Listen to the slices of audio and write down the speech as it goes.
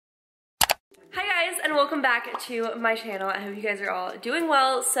welcome back to my channel. I hope you guys are all doing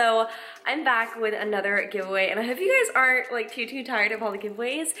well. So I'm back with another giveaway, and I hope you guys aren't like too tired of all the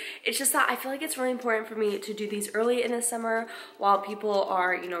giveaways. It's just that I feel like it's really important for me to do these early in the summer while people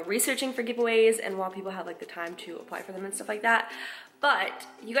are, you know, researching for giveaways and while people have like the time to apply for them and stuff like that. But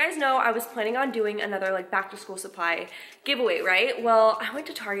you guys know I was planning on doing another like back to school supply giveaway, right? Well, I went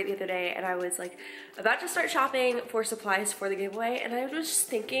to Target the other day and I was like about to start shopping for supplies for the giveaway, and I was just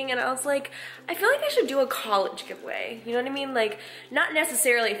thinking, and I was like, I feel like I should do a college giveaway. You know what I mean? Like, not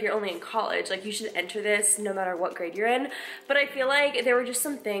necessarily if you're only in college, like you should enter this no matter what grade you're in, but I feel like there were just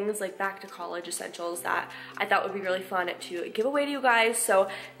some things like back to college essentials that I thought would be really fun to give away to you guys. So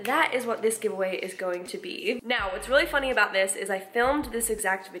that is what this giveaway is going to be. Now, what's really funny about this is I filmed this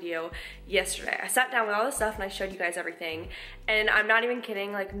exact video yesterday. I sat down with all the stuff and I showed you guys everything, and I'm not even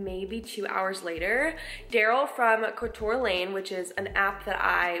kidding, like maybe 2 hours later, Daryl from Couture Lane, which is an app that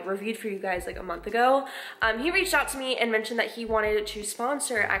I reviewed for you guys like a month ago, he reached out to me and mentioned that he wanted to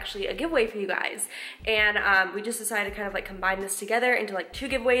sponsor actually a giveaway for you guys, and we just decided to kind of like combine this together into like 2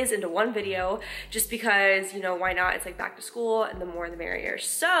 giveaways into one video, just because, you know, why not? It's like back to school and the more the merrier.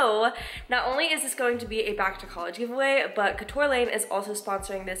 So not only is this going to be a back to college giveaway, but Couture Lane is also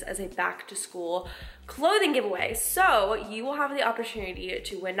sponsoring this as a back to school clothing giveaway. So you will have the opportunity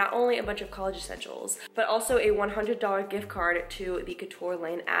to win not only a bunch of college essentials, but also a $100 gift card to the Couture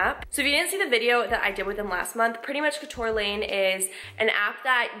Lane app. So if you didn't see the video that I did with them last month, pretty much Couture Lane is an app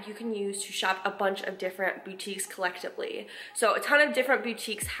that you can use to shop a bunch of different boutiques collectively. So a ton of different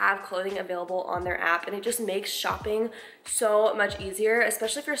boutiques have clothing available on their app, and it just makes shopping so much easier,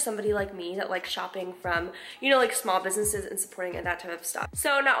 especially if you're somebody like me that likes shopping from, you know, like small businesses and supporting that type of stuff.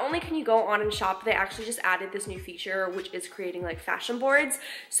 So not only can you go on and shop, they actually just added this new feature, which is creating like fashion boards.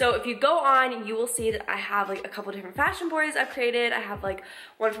 So if you go on, you will see that I have like a couple different fashion boards I've created. I have like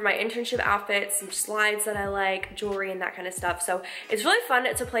one for my internship outfits, some slides that I like, jewelry and that kind of stuff. So it's really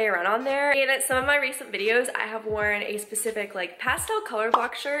fun to play around on there. And in some of my recent videos, I have worn a specific like pastel color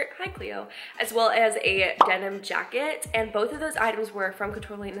block shirt, hi Cleo, as well as a denim jacket. And both of those items were from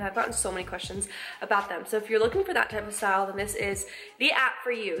Couture Lane, and I've gotten so many questions about them. So if you're looking for that type of style, then this is the app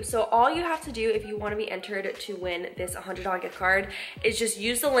for you. So all you have to do if you want to be entered to win this $100 gift card is just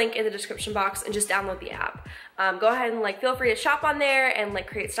use the link in the description box and just download the app. Go ahead and like feel free to shop on there and like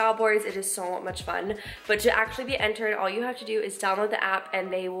create style boards. It is so much fun. But to actually be entered, all you have to do is download the app,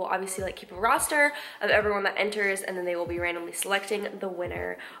 and they will obviously like keep a roster of everyone that enters, and then they will be randomly selecting the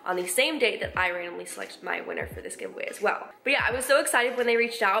winner on the same date that I randomly select my winner for this giveaway as well. But yeah, I was so excited when they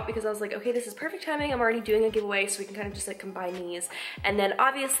reached out because I was like, okay, this is perfect timing. I'm already doing a giveaway, so we can kind of just like combine these. And then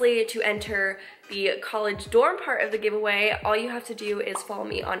obviously to enter the college dorm part of the giveaway, all you have to do is follow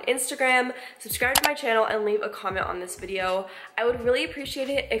me on Instagram, subscribe to my channel, and leave a comment on this video. I would really appreciate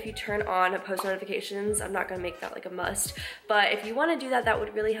it if you turn on post notifications. I'm not gonna make that like a must, but if you want to do that, that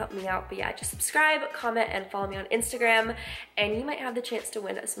would really help me out. But yeah, just subscribe, comment, and follow me on Instagram, and you might have the chance to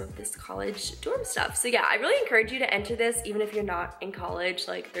win some of this college dorm stuff. So yeah, I really encourage you to enter this even if you're not in college.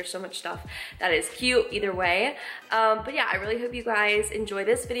 Like, there's so much stuff that is cute either way. But yeah, I really hope you guys enjoy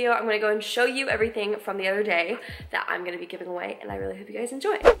this video. I'm gonna go and show you everything from the other day that I'm gonna be giving away, and I really hope you guys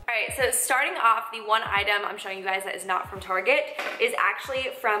enjoy. Alright, so starting off, the one item I'm showing you guys that is not from Target is actually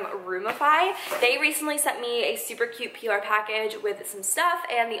from Roomify. They recently sent me a super cute PR package with some stuff,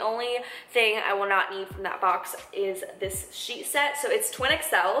 and the only thing I will not need from that box is this sheet set. So it's twin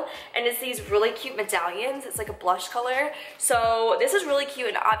XL, and it's these really cute medallions. It's like a blush color. So this is really cute,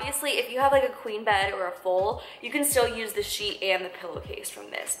 and obviously if you have like a queen bed or a full, you can still use the sheet and the pillowcase from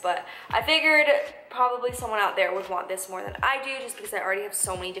this. But I figured probably someone out there would want this more than I do, just because I already have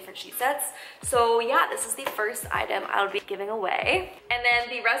so many different sheet sets. So yeah, this is the first item I'll be giving away. And then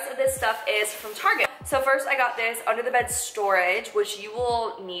the rest of this stuff is from Target. So first I got this under the bed storage, which you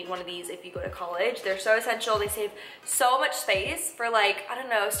will need one of these if you go to college. They're so essential. They save so much space for like, I don't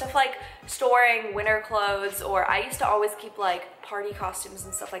know, stuff like storing winter clothes, or I used to always keep like party costumes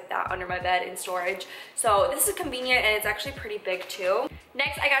and stuff like that under my bed in storage. So this is convenient, and it's actually pretty big too.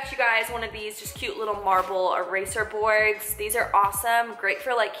 Next, I got you guys one of these just cute little marble eraser boards. These are awesome, great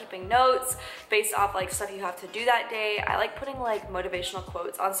for like keeping notes based off like stuff you have to do that day. I like putting like motivational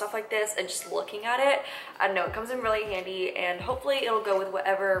quotes on stuff like this and just looking at it. I don't know, it comes in really handy, and hopefully it'll go with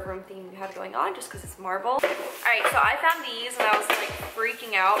whatever room theme you have going on, just because it's marble. All right, so I found these and I was like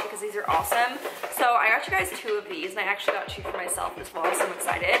freaking out because these are awesome. So I got you guys 2 of these, and I actually got 2 for myself as well, so I'm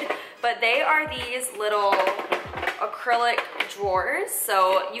excited. But they are these little acrylic drawers,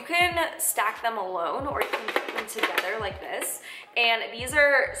 so you can stack them alone or you can put them together like this. And these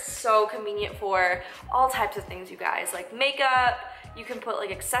are so convenient for all types of things, you guys, like makeup, You can put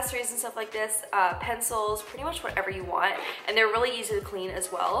like accessories and stuff like this, pencils, pretty much whatever you want. And they're really easy to clean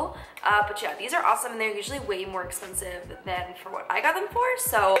as well. But yeah, these are awesome, and they're usually way more expensive than for what I got them for.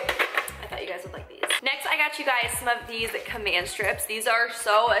 So I thought you guys would like these. Next, I got you guys some of these command strips. These are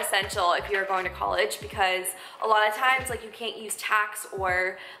so essential if you're going to college, because a lot of times like you can't use tacks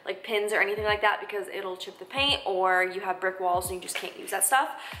or like pins or anything like that because it'll chip the paint, or you have brick walls and you just can't use that stuff.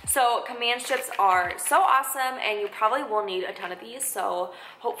 So command strips are so awesome, and you probably will need a ton of these. So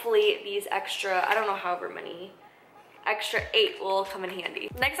hopefully these extra, I don't know, however many, extra 8 will come in handy.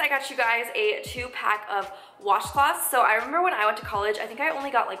 Next, I got you guys a 2-pack of washcloths. So I remember when I went to college, I think I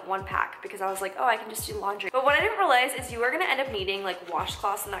only got like 1 pack because I was like, oh, I can just do laundry. But what I didn't realize is you are gonna end up needing like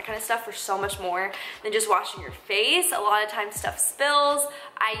washcloths and that kind of stuff for so much more than just washing your face. A lot of times stuff spills.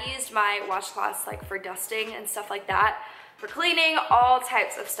 I used my washcloths like for dusting and stuff like that, for cleaning, all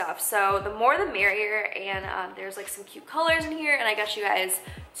types of stuff. So the more the merrier, and there's like some cute colors in here, and I got you guys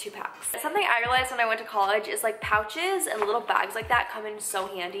 2 packs. Something I realized when I went to college is like pouches and little bags like that come in so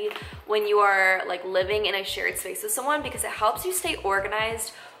handy when you are like living in a shared space with someone, because it helps you stay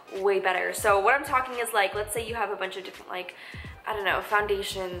organized way better. So what I'm talking is like, let's say you have a bunch of different like, I don't know,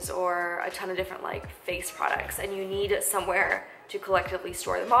 foundations or a ton of different like face products, and you need somewhere to collectively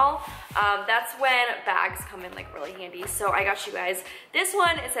store them all. That's when bags come in like really handy. So I got you guys this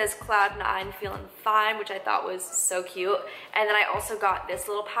one. It says Cloud 9 Feeling Fine, which I thought was so cute. And then I also got this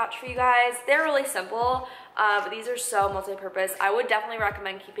little pouch for you guys. They're really simple, but these are so multi-purpose. I would definitely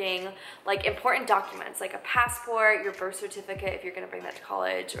recommend keeping like important documents, like a passport, your birth certificate if you're gonna bring that to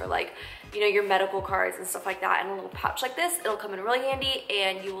college, or like, you know, your medical cards and stuff like that, in a little pouch like this. It'll come in really handy,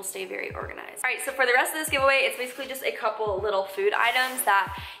 and you will stay very organized. All right, so for the rest of this giveaway, it's basically just a couple little food items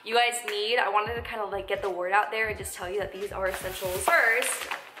that you guys need. I wanted to kind of like get the word out there and just tell you that these are essentials. First,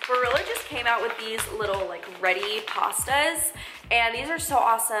 Barilla just came out with these little like ready pastas, and these are so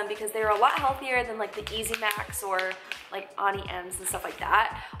awesome because they're a lot healthier than like the Easy Max or like Auntie M's and stuff like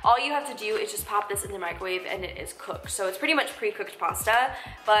that. All you have to do is just pop this in the microwave and it is cooked. So it's pretty much pre-cooked pasta,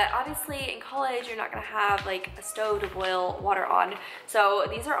 but obviously in college you're not gonna have like a stove to boil water on. So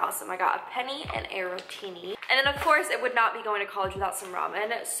these are awesome. I got a penny and a rotini. And then of course it would not be going to college without some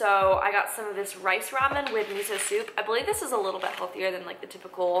ramen. So I got some of this rice ramen with miso soup. I believe this is a little bit healthier than like the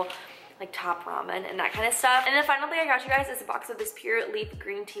typical like top ramen and that kind of stuff. And then the final thing I got you guys is a box of this pure leaf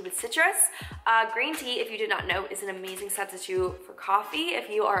green tea with citrus. Green tea, if you did not know, is an amazing substitute for coffee.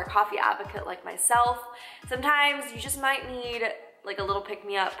 If you are a coffee advocate like myself, sometimes you just might need like a little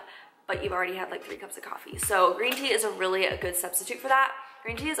pick-me-up, but you've already had like 3 cups of coffee. So green tea is a good substitute for that.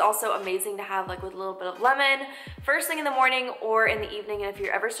 Green tea is also amazing to have like with a little bit of lemon first thing in the morning or in the evening. And if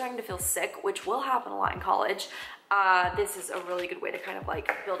you're ever starting to feel sick, which will happen a lot in college, this is a really good way to kind of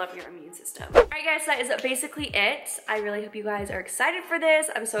like build up your immune system. All right guys, that is basically it. I really hope you guys are excited for this.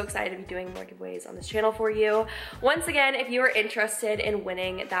 I'm so excited to be doing more giveaways on this channel for you. Once again, if you are interested in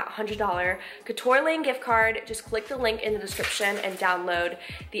winning that $100 Couture Lane gift card, just click the link in the description and download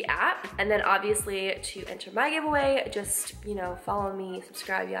the app. And then obviously to enter my giveaway, just, you know, follow me,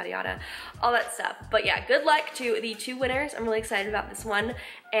 subscribe, yada yada, all that stuff. But yeah, good luck to the 2 winners. I'm really excited about this one,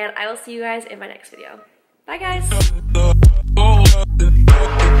 and I will see you guys in my next video. Bye guys.